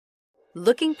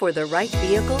Looking for the right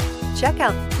vehicle? Check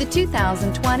out the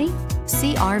 2020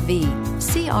 CR-V.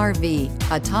 CR-V,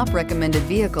 a top recommended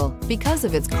vehicle because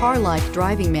of its car-like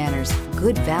driving manners,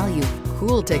 good value,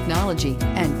 cool technology,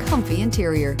 and comfy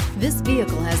interior. This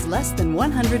vehicle has less than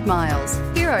 100 miles.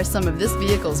 Here are some of this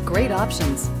vehicle's great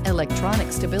options: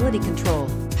 electronic stability control,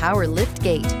 power lift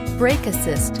gate, brake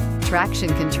assist, traction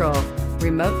control,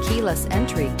 remote keyless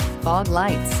entry, fog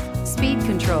lights, speed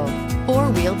control,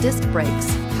 four-wheel disc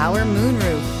brakes, power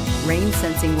moonroof, rain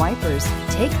sensing wipers.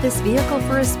 Take this vehicle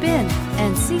for a spin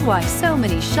and see why so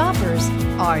many shoppers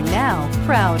are now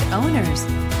proud owners.